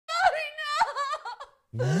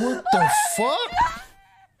What the fuck?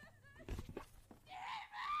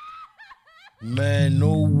 Man,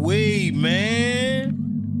 no way, man.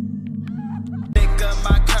 Pick up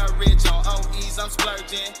my courage on OEs, I'm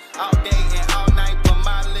splurging all day and all night, but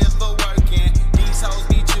my liver working. These hoes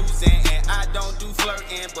be choosing, and I don't do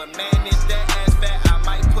flirting, but man, if that ass fat, I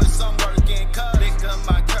might put some work in. Pick up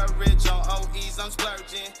my courage on OEs, I'm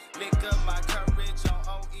splurging. Pick up my courage on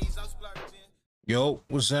OEs, I'm splurging. Yo,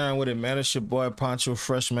 what's on with it, man? It's your boy Poncho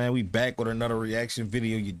Fresh, man. We back with another reaction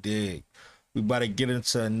video, you dig? We about to get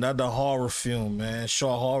into another horror film, man.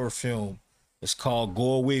 Short horror film. It's called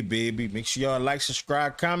Go Away, Baby. Make sure y'all like,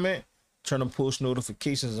 subscribe, comment, turn the post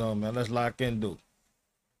notifications on, man. Let's lock into it.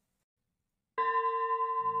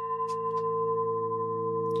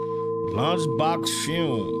 Lunchbox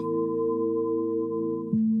Film.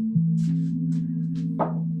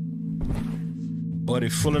 Buddy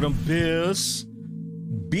full of them beers.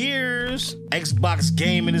 Xbox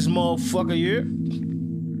game in this motherfucker here.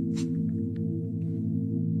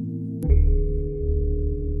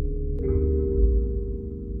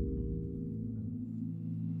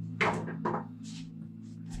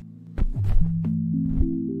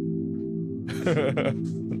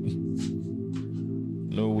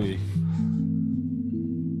 No way.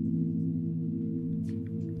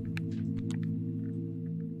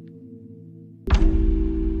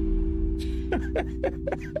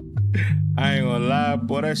 I ain't gonna lie,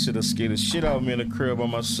 boy, that shit have scared the shit out of me in the crib by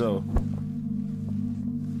myself. Man,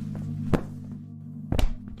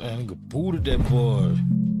 nigga booted that boy.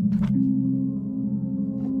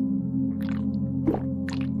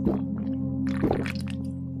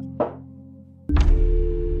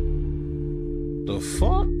 The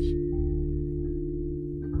fuck?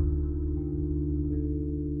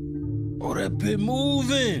 Oh, that bit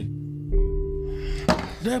moving.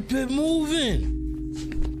 That bit moving.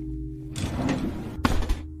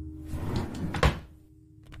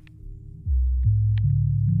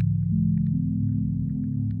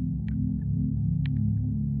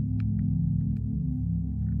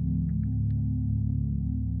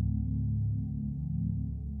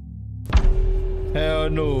 Hell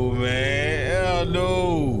no, man. Hell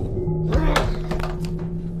no.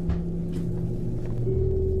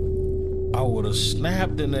 I would have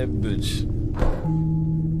snapped in that bitch.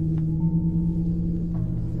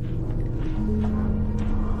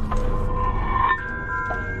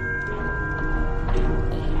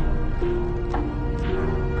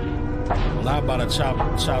 Not about to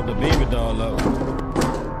chop the baby doll up.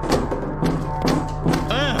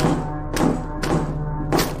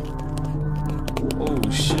 Oh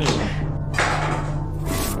shit.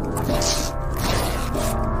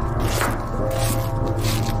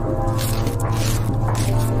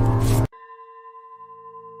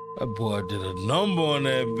 That boy did a number on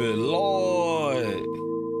that bit, Lord.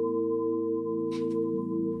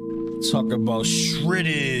 Talk about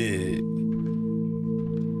shredded.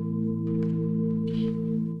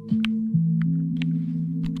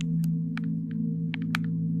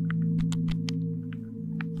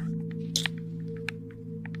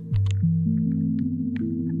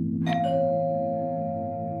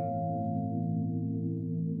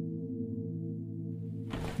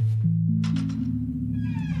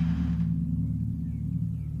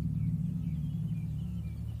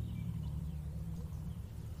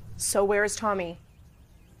 So where's Tommy?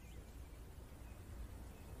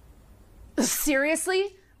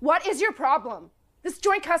 Seriously? What is your problem? This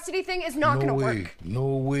joint custody thing is not gonna work.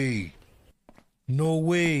 No way. No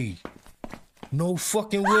way. No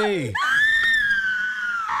fucking way.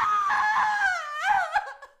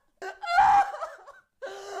 Oh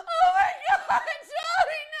my God,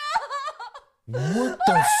 Tommy, no! What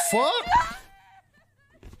the fuck?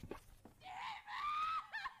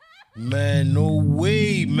 Man, no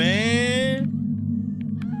way, man.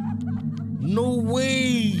 No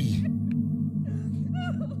way.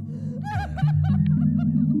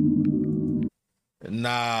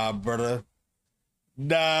 Nah, brother.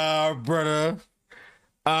 Nah, brother.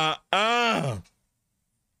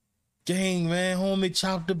 Gang, man, homie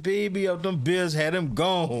chopped the baby up. Them beers had him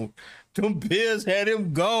gone. Them beers had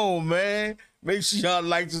him gone, man. Make sure y'all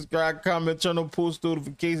like, subscribe, comment, turn on post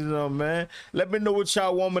notifications on, man. Let me know what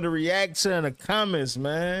y'all want me to react to in the comments,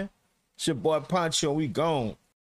 man. It's your boy Poncho, we gone.